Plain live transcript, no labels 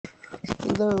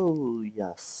Hello,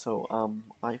 yes. So,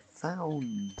 I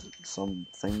found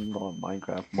something on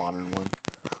Minecraft Modern one,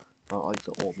 not like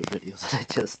the older videos that I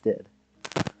just did.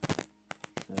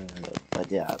 But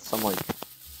yeah, some like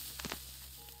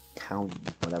county,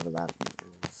 whatever that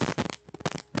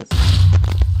is.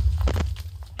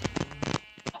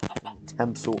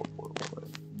 Attempts or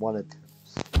one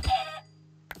attempts.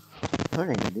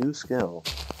 Learning a new skill.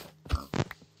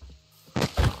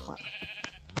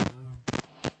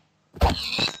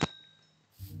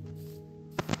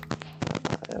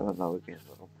 I have another game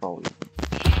that I'll probably.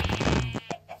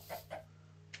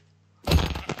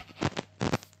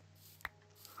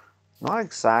 Not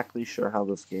exactly sure how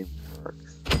this game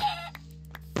works.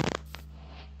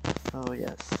 So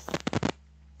yes,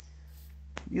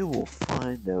 you will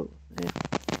find out.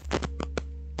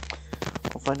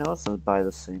 I'll find out it's by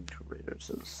the same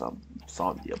creators as some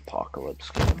zombie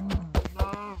apocalypse game.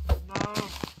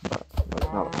 But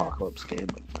like not apocalypse game,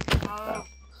 but like that.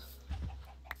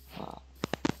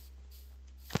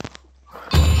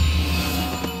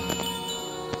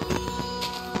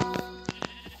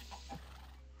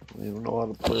 I don't know how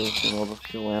to play with, just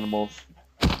kill animals.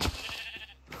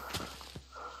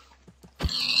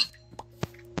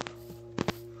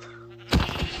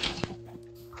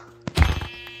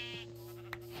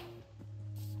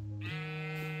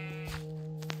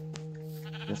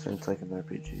 I guess it's like an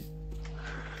RPG.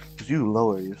 Because you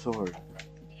lower your sword.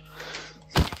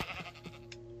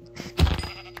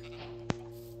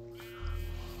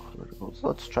 Critical. So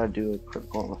let's try to do a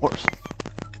critical on the horse.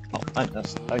 Oh, I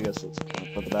guess it's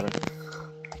for the better.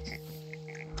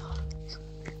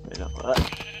 Wait, no,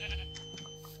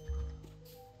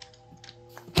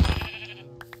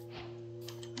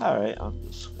 Alright, I'm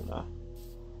just gonna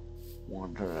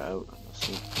wander out in the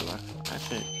same direction.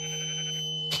 Actually,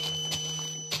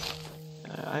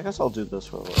 I guess I'll do this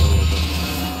for a little bit.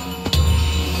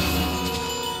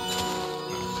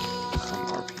 Some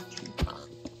RPG.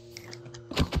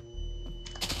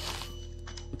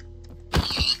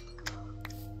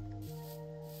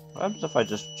 What happens if I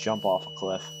just jump off a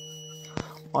cliff?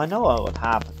 Well, I know what would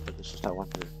happen, but it's just I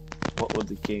wonder what would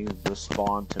the game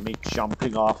respond to me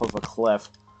jumping off of a cliff?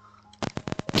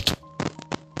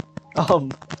 Oh.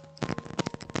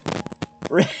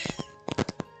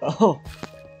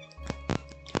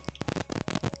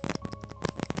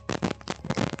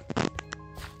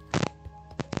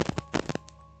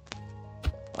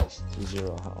 That's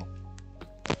 0 health.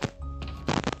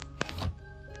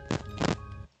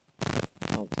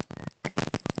 Oh.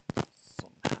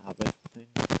 Some habit thing.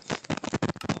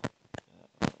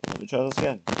 Let me try this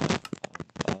again.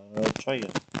 Try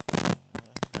again.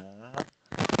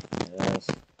 Yes.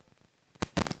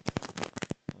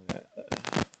 Okay.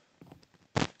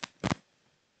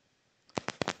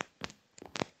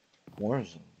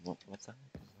 Warzone. What the heck is that?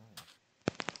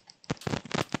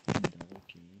 Another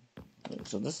key.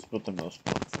 So this is what the most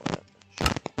fun for it.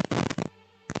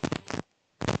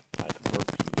 I prefer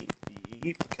PvP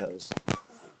because.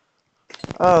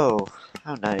 Oh,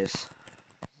 how nice.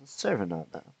 Server not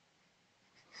now.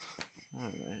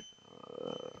 Alright.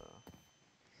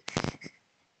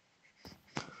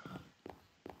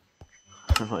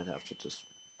 I might have to just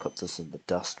put this in the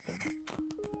dustbin.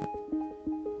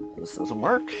 This doesn't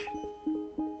work.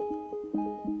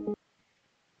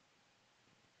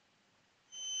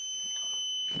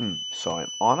 So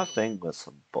I'm on a thing with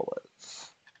some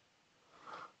bullets.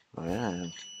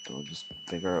 Alright, I'll just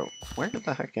figure out where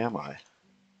the heck am I?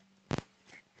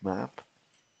 Map.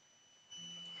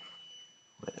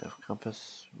 Wait, F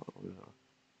compass.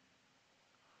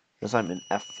 Guess I'm in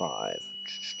F5.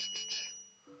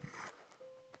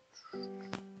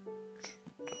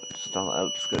 Just on the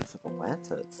outskirts of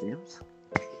Atlanta, it seems.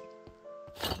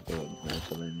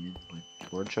 Atlanta, I mean,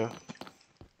 like Georgia.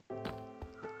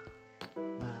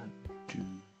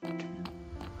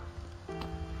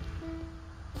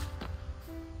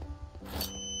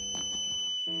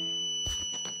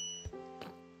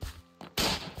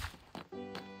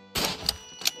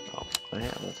 Oh,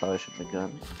 yeah, that's how I should have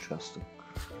gone. Interesting.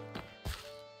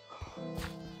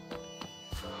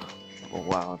 Oh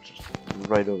wow, just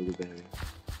right over the barrier.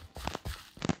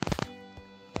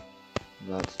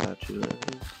 That statue there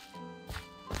is.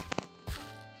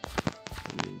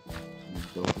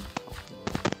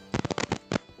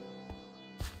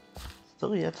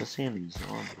 Still yet to see any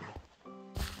zombies.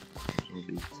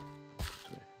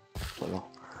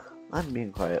 Well, I'm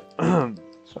being quiet.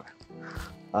 Sorry.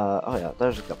 Oh yeah,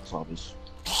 there's a couple zombies.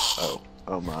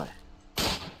 Oh my.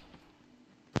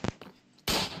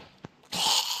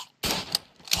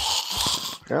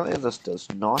 Apparently this does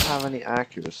not have any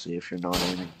accuracy if you're not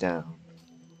aiming down.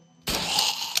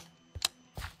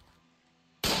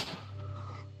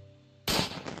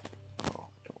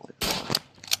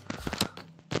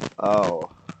 Oh.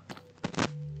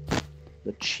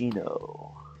 The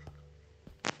Chino.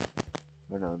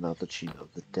 Or no, not the Chino,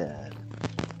 the dad.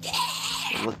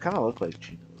 It kind of look like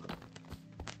Chino.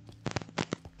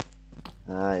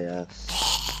 Ah, yes.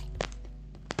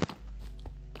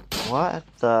 What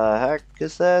the heck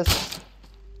is this?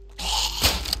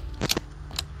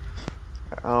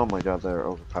 Oh my god, they're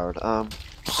overpowered.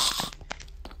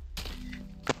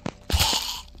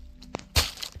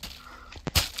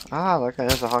 Ah, that guy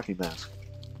has a hockey mask.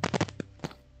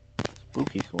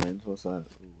 Spooky coins, what's that?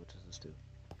 Ooh, what does this do?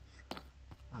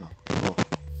 Oh, cool.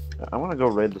 I want to go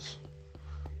raid this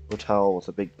hotel with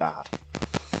a big bat.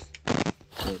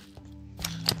 Can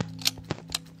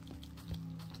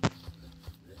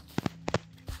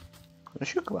I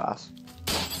shoot glass?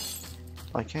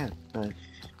 I can. Nice.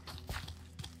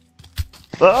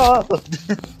 Ah!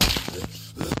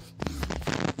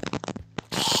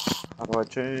 How do I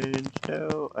change?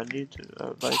 No, I need to. I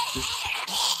would like to.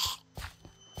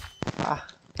 Ah!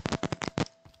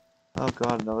 Oh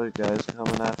god, another guy's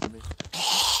coming after me.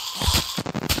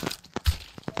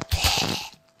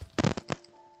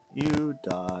 You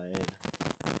died.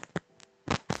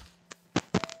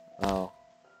 Oh.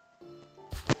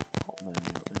 Oh man,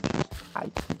 I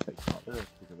think I got it.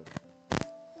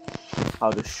 How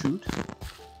to shoot?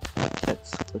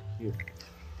 Let's click here.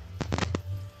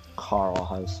 Carl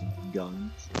has some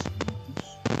guns.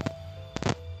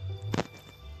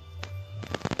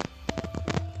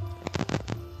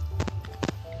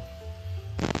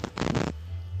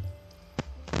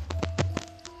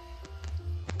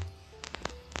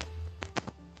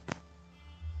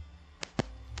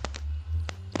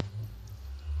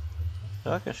 I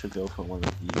feel like I should go for one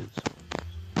of these.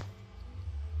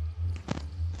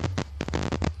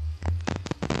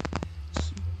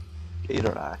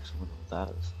 Gator axe, I wonder what that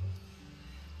is.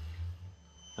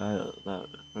 That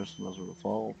person has a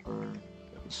revolver,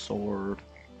 a sword,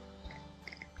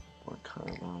 or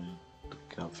carbine, the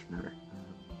governor.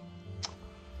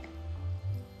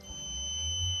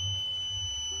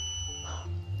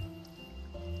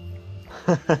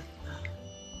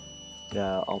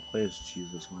 Yeah, I'll play as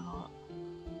Jesus, why not?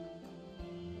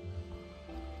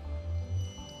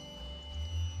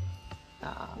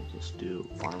 Nah, I'll just do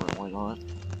farmer, why not?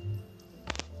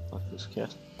 Fuck this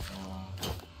kit.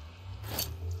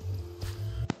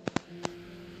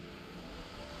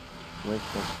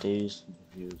 Wake up dazed and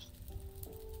confused.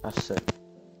 That's it.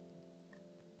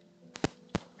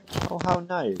 Oh, how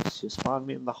nice! You spawned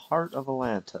me in the heart of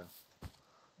Atlanta.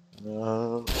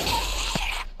 Oh,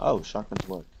 shotguns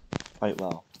work quite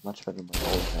well. Much better than my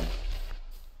old gun.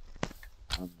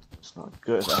 I'm just not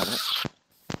good at it.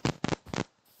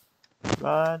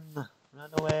 Run!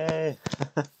 Run away!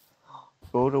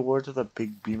 Go towards the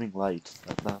big beaming light.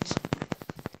 That's...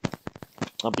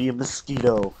 I'll be a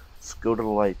mosquito. Let's go to the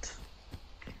light.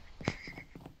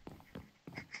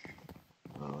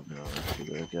 Oh no, I see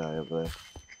that guy over there.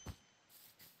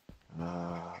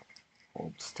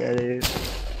 Hold steady.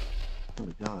 Oh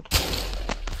my god.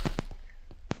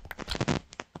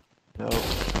 No.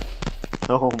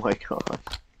 Oh my god.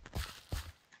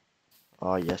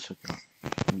 Oh yes, I got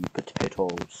me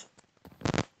potatoes.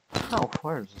 Ow,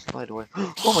 where is this light away?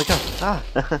 Oh my god! Ah!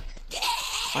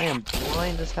 I am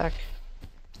blind as heck.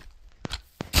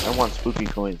 I want spooky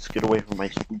coins. Get away from my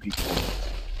spooky coins.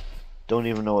 Don't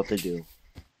even know what they do.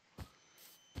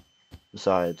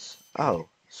 Besides, oh,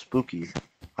 spooky.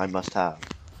 I must have.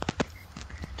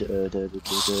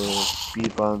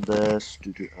 Speed on this.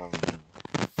 Oh, no.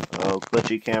 Oh,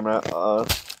 glitchy camera.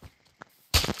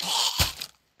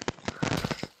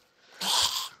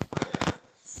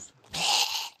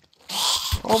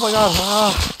 Oh my god.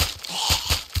 Ah.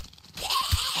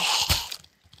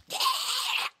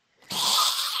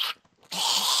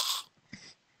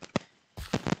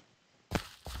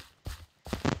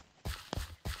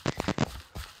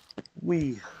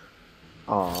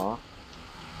 Aw.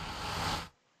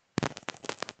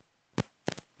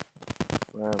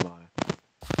 Where am I?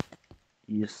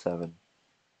 E7.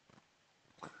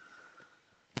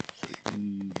 So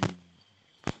E...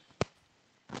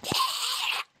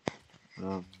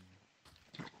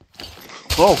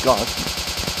 Oh god!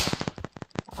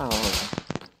 Oh.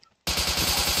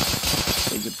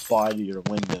 Say goodbye to your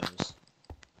windows.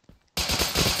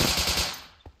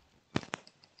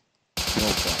 No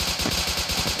god.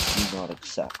 Do not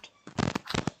accept.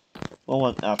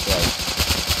 Well, after I...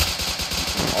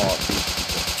 all these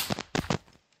people.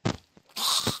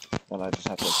 Then I just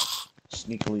have to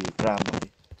sneakily grab my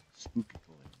spooky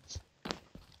coins.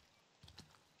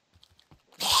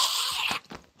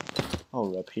 Oh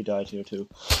rip, he died here too.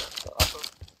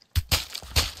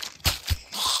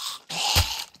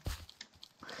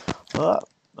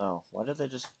 Oh, why did they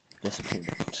just disappear?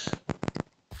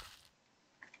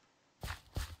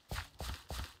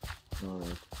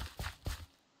 Alright.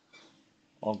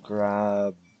 I'll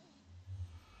grab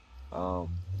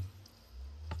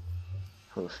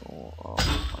personal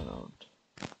I don't.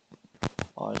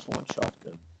 Oh, it's one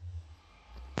shotgun.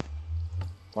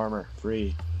 Farmer,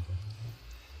 free.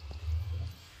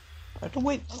 I have to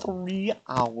wait 3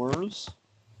 hours.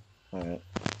 Alright.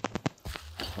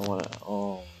 I wanna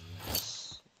oh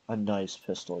yes. A nice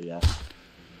pistol, yes.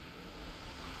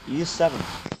 E7.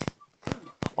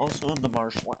 Also in the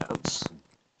marshlands.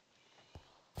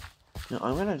 Now,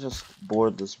 I'm gonna just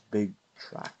board this big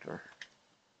tractor.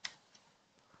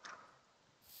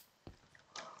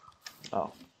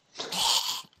 Oh.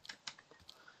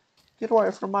 Get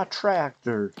away from my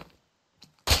tractor!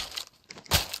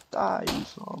 Die, you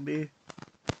zombie.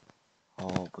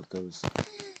 Oh, but those...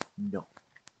 No.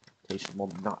 Station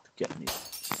will not get me.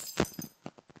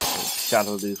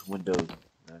 Shadow these windows.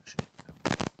 Actually.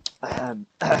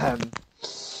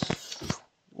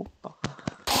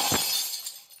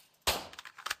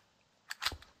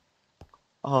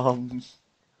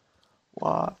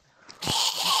 Why?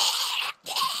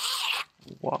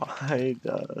 Why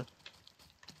the...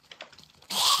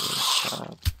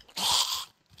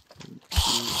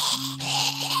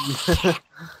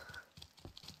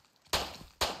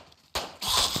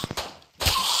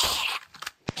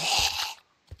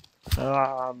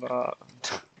 Ah, no.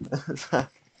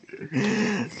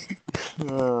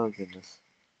 Oh, goodness.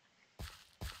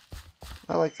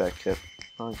 I like that kit.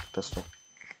 I like the pistol.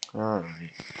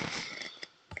 Alright.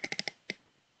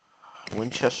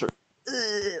 Winchester.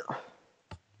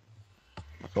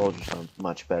 Soldier sounds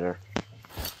much better.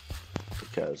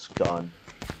 Because gun.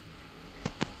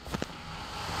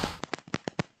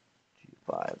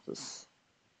 G5. This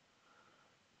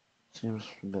seems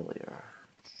familiar.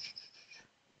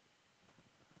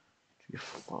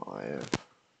 G5.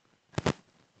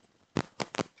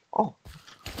 Oh!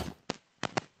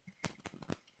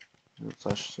 It's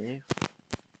actually safe.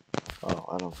 Oh,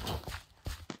 I don't know.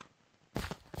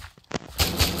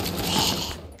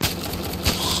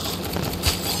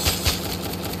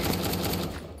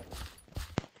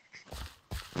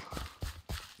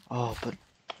 Oh, but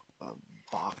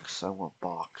box. I want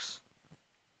box.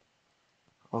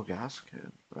 Oh, gas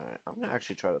can. Right. I'm gonna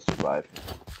actually try to survive here.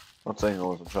 Not saying I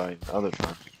wasn't trying the other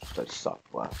times. Just I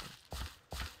sucked last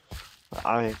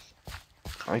time.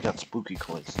 I got spooky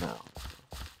coins now.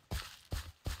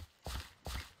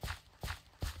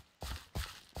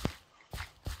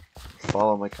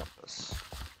 Follow my compass.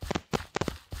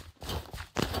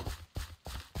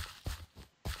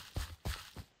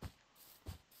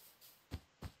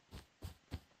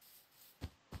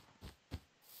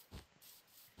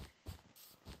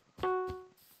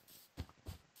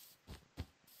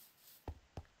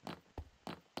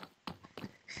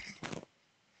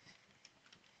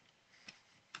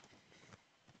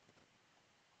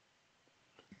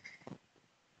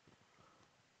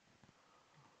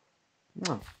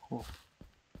 Oh, cool.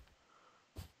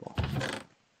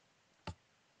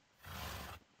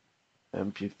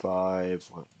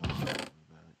 MP5, whatnot.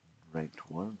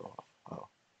 Ranked 1 ball. Oh.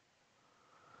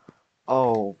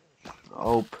 Oh.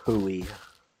 Oh, pooey.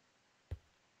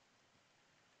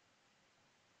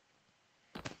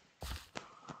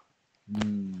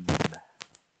 Hmm.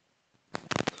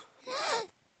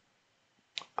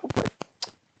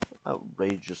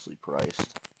 Outrageously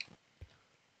priced.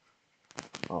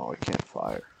 Oh, I can't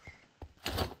fire.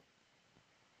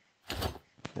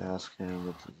 Gas can,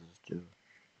 what does this do?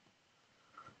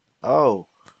 Oh!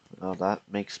 Oh, that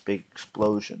makes big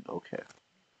explosion. Okay.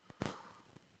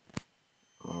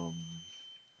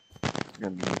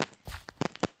 And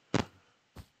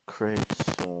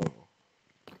crates, so...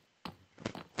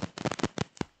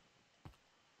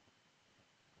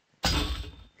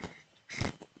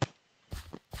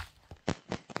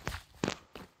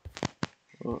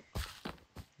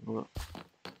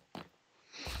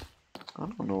 I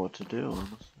don't know what to do,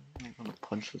 honestly. I'm gonna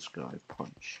punch this guy.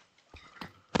 Punch.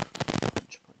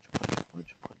 Punch, punch, punch,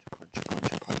 punch, punch, punch,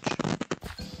 punch, punch.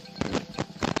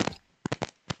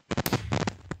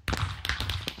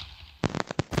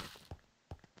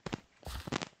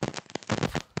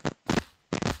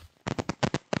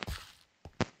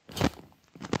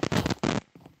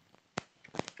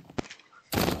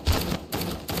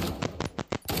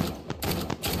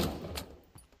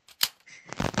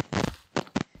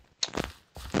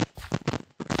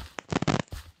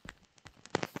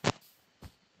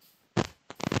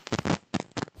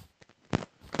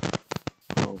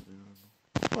 Oh, man.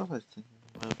 What am I thinking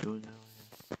about doing now?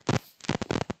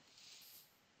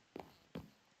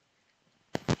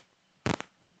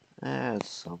 That's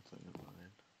something in mind.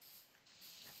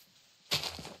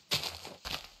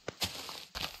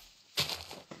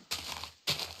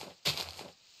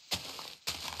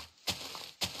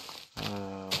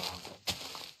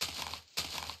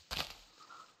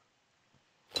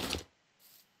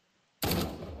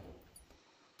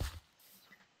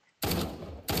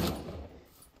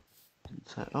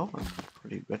 Oh, I'm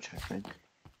pretty rich, I think.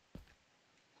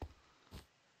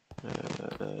 Did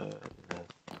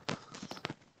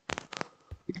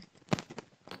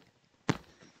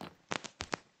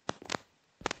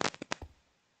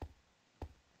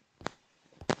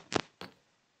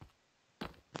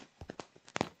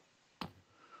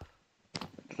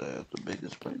I have the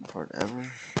biggest brain fart ever?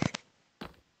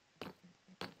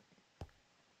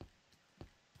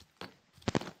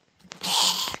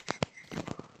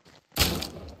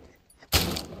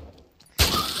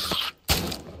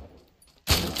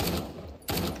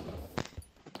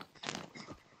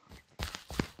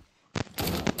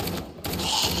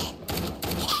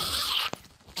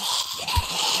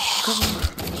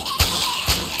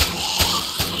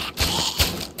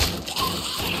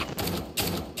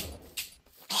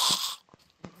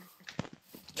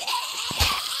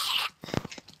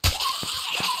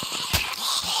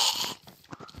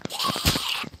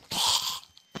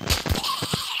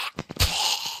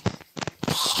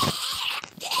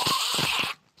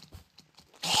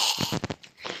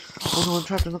 Oh no, I'm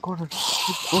trapped in the corner.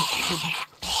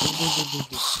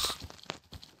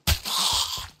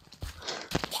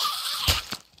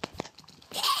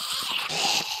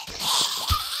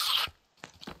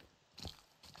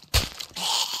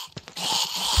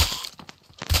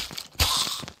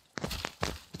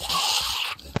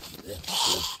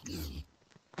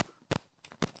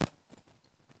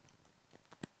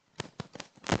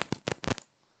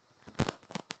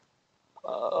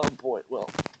 Oh boy, well,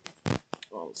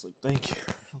 honestly, thank you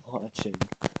for watching.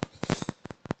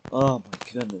 Oh my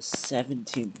goodness,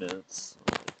 17 minutes. Oh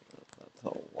my God, that's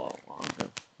a lot longer.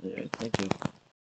 Anyway, thank you.